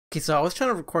Okay, so I was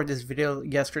trying to record this video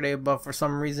yesterday, but for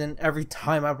some reason, every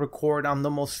time I record, I'm the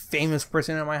most famous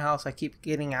person in my house. I keep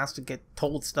getting asked to get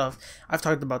told stuff. I've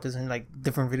talked about this in like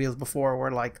different videos before, where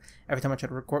like every time I try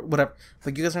to record, whatever.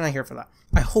 But you guys are not here for that.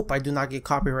 I hope I do not get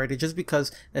copyrighted, just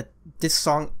because that this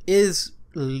song is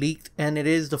leaked and it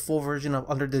is the full version of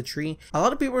Under the Tree. A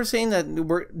lot of people are saying that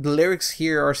the lyrics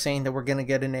here are saying that we're gonna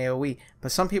get an AOE,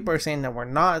 but some people are saying that we're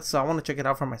not. So I want to check it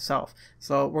out for myself.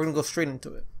 So we're gonna go straight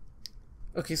into it.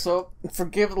 Okay, so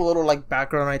forgive the little like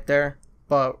background right there,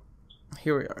 but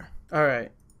here we are.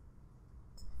 Alright.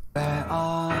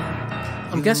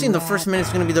 I'm guessing the first minute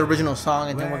is going to be the original song,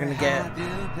 and then we're going to get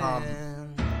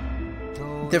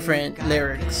different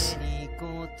lyrics.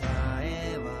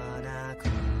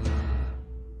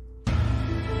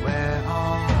 Where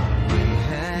are we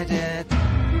headed?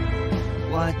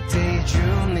 What did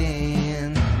you mean?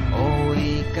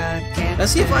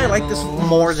 Let's see if I like this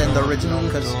more than the original,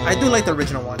 because I do like the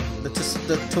original one, the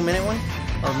 2-minute one,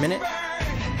 or minute.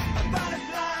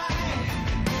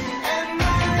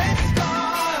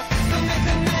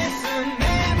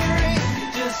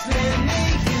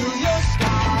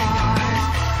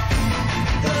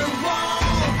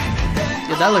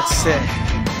 Yeah, that looks sick.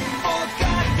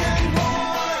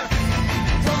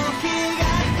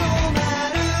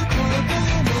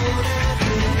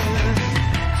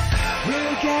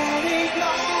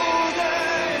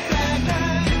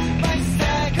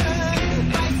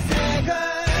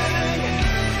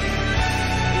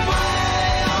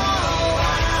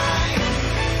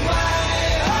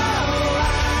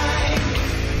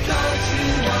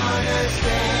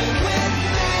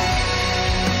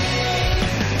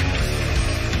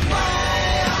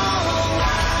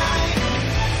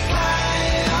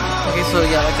 So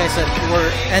yeah, like I said,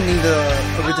 we're ending the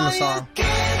original song.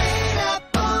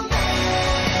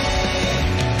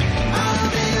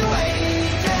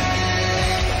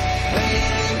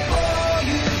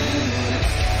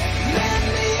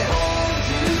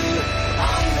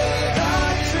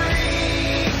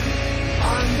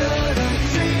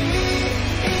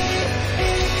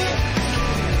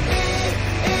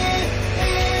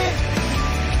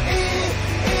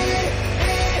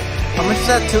 How much is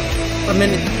that? A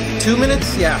minute? 2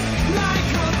 minutes? Yeah.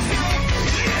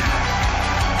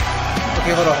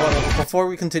 Okay, hold on. Before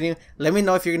we continue, let me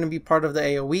know if you're gonna be part of the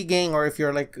AOE gang, or if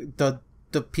you're like the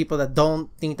people that don't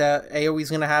think that AOE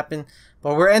is gonna happen.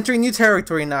 But we're entering new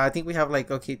territory now. I think we have like,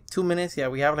 okay, 2 minutes. Yeah,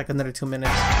 we have like another 2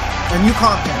 minutes. And new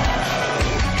content.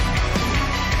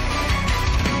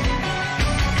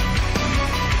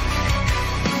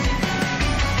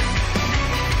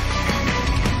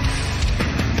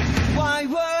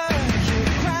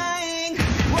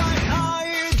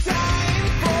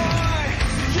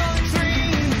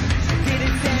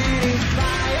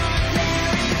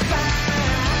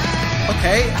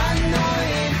 Okay.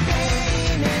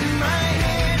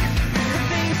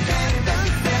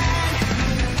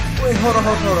 Wait, hold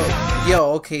on.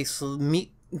 Yo, okay, so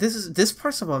this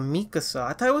part's about Mikasa.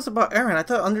 I thought it was about Eren. I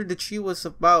thought Under the Tree was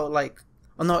about like,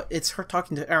 oh no, it's her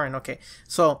talking to Eren. Okay,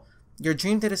 so your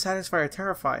dream didn't satisfy or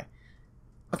terrify.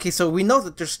 Okay, so we know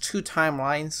that there's two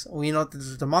timelines. We know that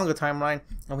there's the manga timeline,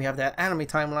 and we have the anime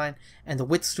timeline, and the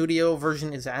Wit Studio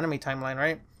version is the anime timeline,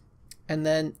 right? And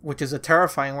then, which is a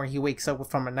terrifying, where he wakes up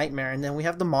from a nightmare. And then we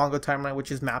have the manga timeline, which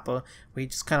is Mappa, where he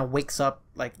just kind of wakes up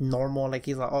like normal, like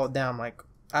he's like, oh damn, like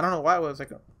I don't know why. I was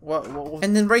like, what?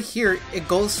 And then right here, it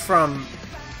goes from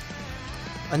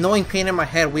annoying pain in my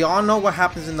head. We all know what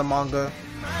happens in the manga.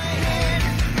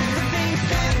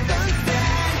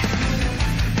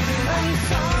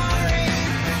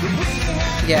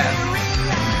 Yeah.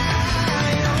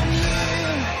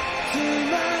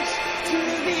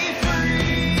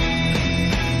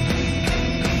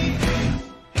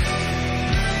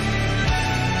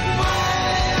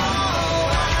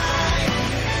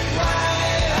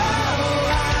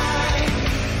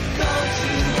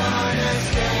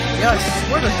 Yeah, I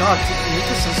swear to God,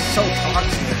 Mikasa is so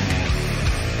toxic.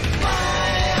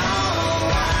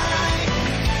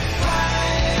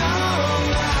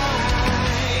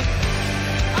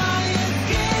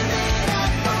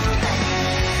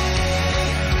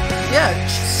 Yeah,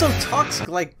 she's so toxic.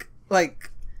 Like,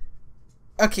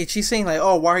 okay, she's saying like,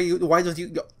 oh, why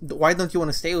don't you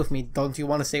want to stay with me? Don't you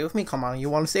want to stay with me? Come on,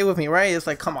 you want to stay with me, right? It's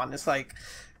like, come on, it's like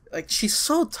she's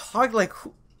so toxic. Like,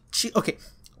 okay,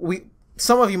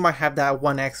 some of you might have that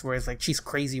one ex where it's like she's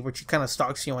crazy, where she kind of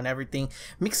stalks you and everything.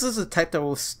 Mikasa's the type that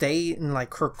will stay in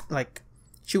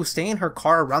she will stay in her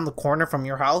car around the corner from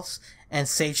your house and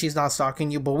say she's not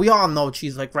stalking you, but we all know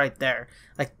she's like right there.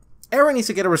 Like, Eren needs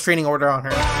to get a restraining order on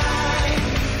her.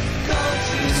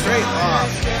 Straight up.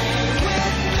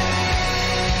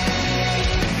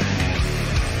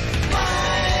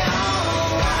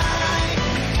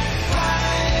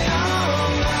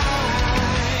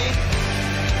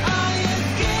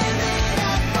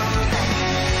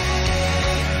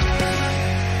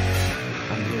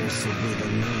 here so we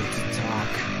don't need to talk.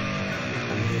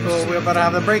 I'm here Oh, so we're about to we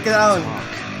have to don't break it need to down. talk.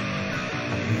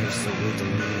 I'm here so we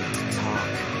don't need to talk.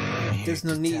 I'm here There's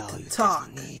no to need tell to you talk.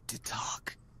 There's no need to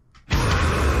talk.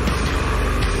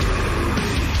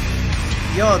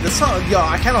 Yo, this song, yo,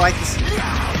 I kind of like this.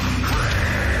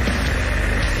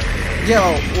 Yo,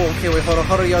 whoa, okay, wait, hold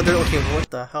on, yo, okay, what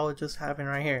the hell just happened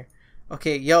right here?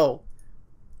 Okay, yo,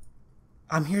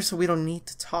 I'm here so we don't need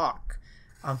to talk.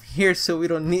 I'm here so we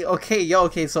don't need, okay, yo,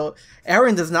 okay, so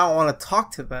Eren does not want to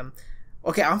talk to them.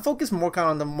 Okay, I'm focused more kind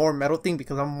of on the more metal thing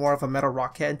because I'm more of a metal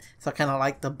rock head, so I kind of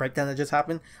like the breakdown that just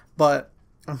happened, but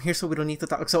I'm here so we don't need to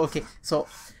talk. So, okay, so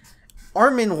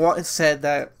Armin once said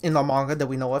that in the manga that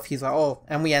we know of, he's like, oh,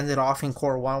 and we ended off in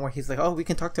Core 1 where he's like, oh, we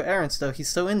can talk to Eren still. He's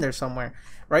still in there somewhere,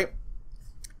 right?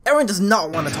 Eren does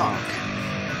not want to talk.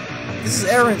 This is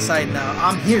Eren's side now.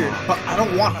 I'm here, but I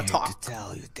don't want to talk. To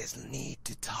tell you there's no need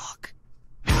to talk.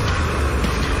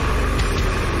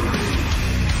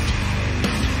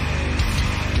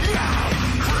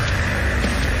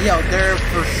 Yo, they're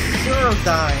for sure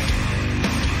dying.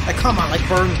 Like, come on, like,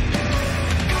 burn.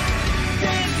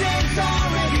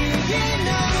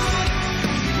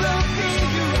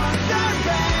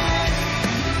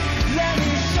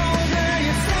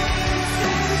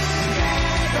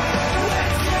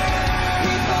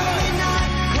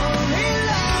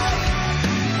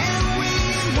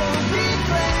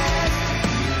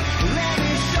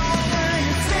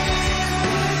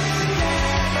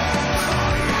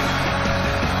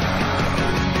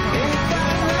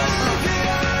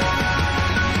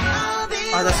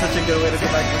 Oh, that's such a good way to go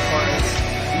back to the forest.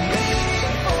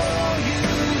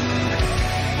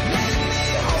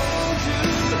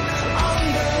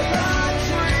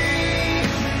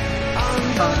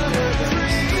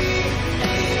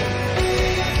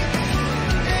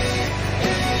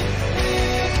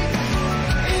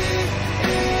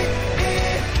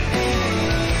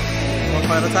 One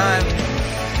final time.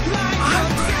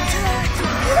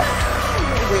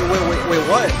 Wait, what? Wait,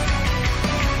 what?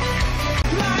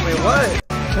 Wait, what?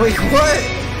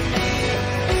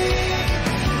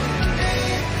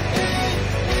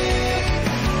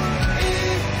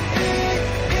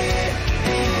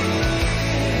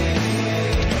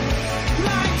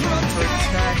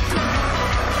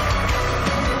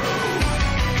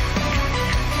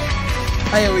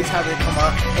 I always have it come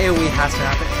on. AoE has to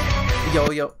happen.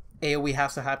 Yo, AoE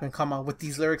has to happen. Come on with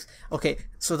these lyrics. Okay,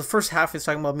 so the first half is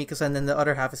talking about Mikasa, and then the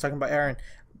other half is talking about Eren.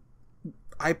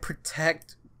 I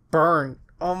protect, burn.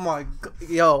 Oh my god,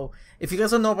 yo! If you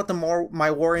guys don't know about my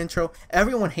war intro,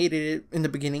 everyone hated it in the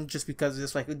beginning just because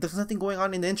it's like there's nothing going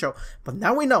on in the intro. But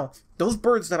now we know those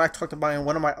birds that I talked about in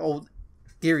one of my old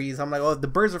theories. I'm like, oh, the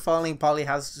birds are falling. Probably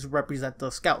has to represent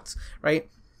the scouts, right?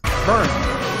 Burn.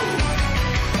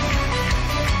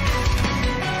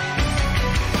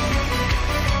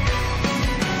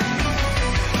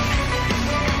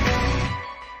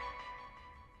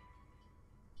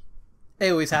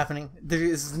 AoE is happening. There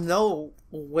is no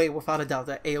way without a doubt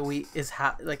that AoE is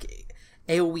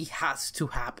AoE has to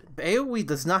happen. AoE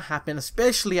does not happen,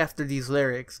 especially after these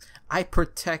lyrics. I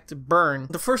protect, burn.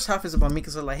 The first half is about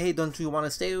Mikasa like, hey, don't you want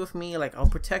to stay with me? Like, I'll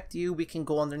protect you. We can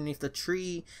go underneath the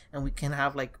tree and we can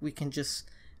have we can just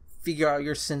figure out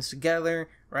your sins together,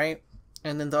 right?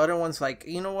 And then the other one's like,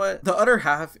 you know what? The other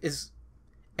half is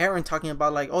Eren talking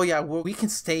about like, oh yeah, well, I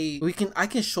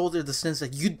can shoulder the sins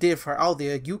that you did for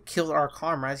Aldea. You killed our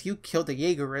comrades, you killed the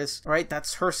Jaegerist, right?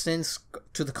 That's her sins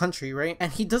to the country, right?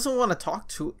 And he doesn't want to talk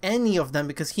to any of them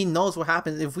because he knows what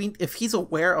happens if he's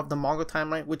aware of the manga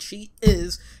timeline, which he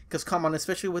is, because come on,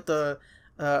 especially with the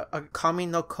Akami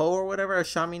no Ko or whatever,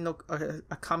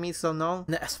 Akami so no.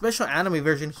 In the special anime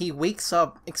version, he wakes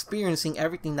up experiencing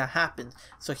everything that happens.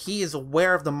 So he is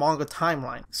aware of the manga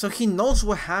timeline. So he knows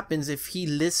what happens if he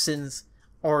listens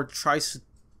or tries to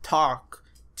talk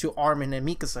to Armin and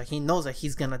Mikasa. He knows that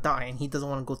he's gonna die and he doesn't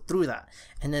want to go through that.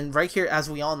 And then right here, as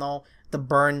we all know, the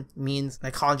burn means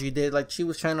like Hanji did, like she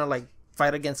was trying to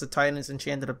fight against the Titans and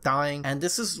she ended up dying, and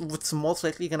this is what's most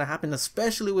likely gonna happen,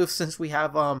 especially since we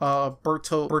have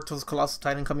Berto's Colossal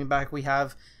Titan coming back. We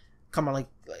have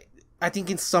I think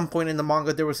in some point in the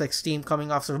manga there was steam coming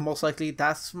off, so most likely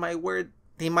that's where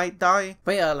they might die.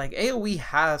 But yeah, AoE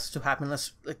has to happen.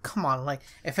 Come on,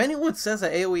 if anyone says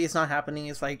that AoE is not happening,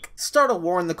 it's start a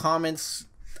war in the comments.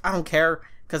 I don't care.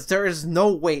 Because there is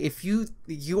no way, if you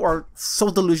are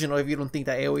so delusional if you don't think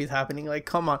that AoE is happening. Like,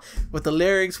 come on. With the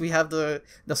lyrics, we have the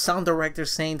sound director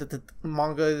saying that the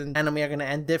manga and anime are going to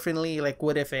end differently. Like,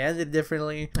 what if it ended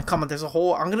differently? And come on, there's a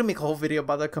whole, I'm going to make a whole video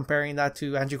about that, comparing that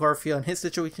to Andrew Garfield and his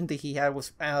situation that he had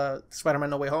with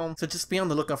Spider-Man No Way Home. So just be on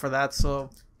the lookout for that.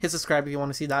 So hit subscribe if you want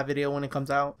to see that video when it comes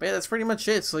out. But yeah, that's pretty much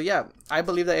it. So yeah, I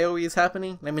believe that AoE is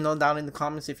happening. Let me know down in the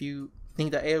comments if you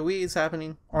think that AoE is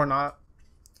happening or not.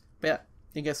 But yeah.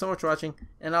 Thank you guys so much for watching,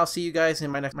 and I'll see you guys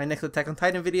in my next Attack on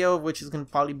Titan video, which is going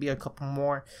to probably be a couple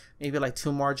more, maybe like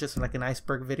 2 more, just like an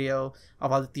iceberg video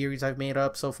of all the theories I've made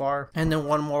up so far, and then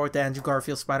 1 more with the Andrew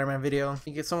Garfield Spider-Man video.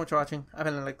 Thank you guys so much for watching. I've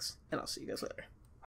been Alex, and I'll see you guys later.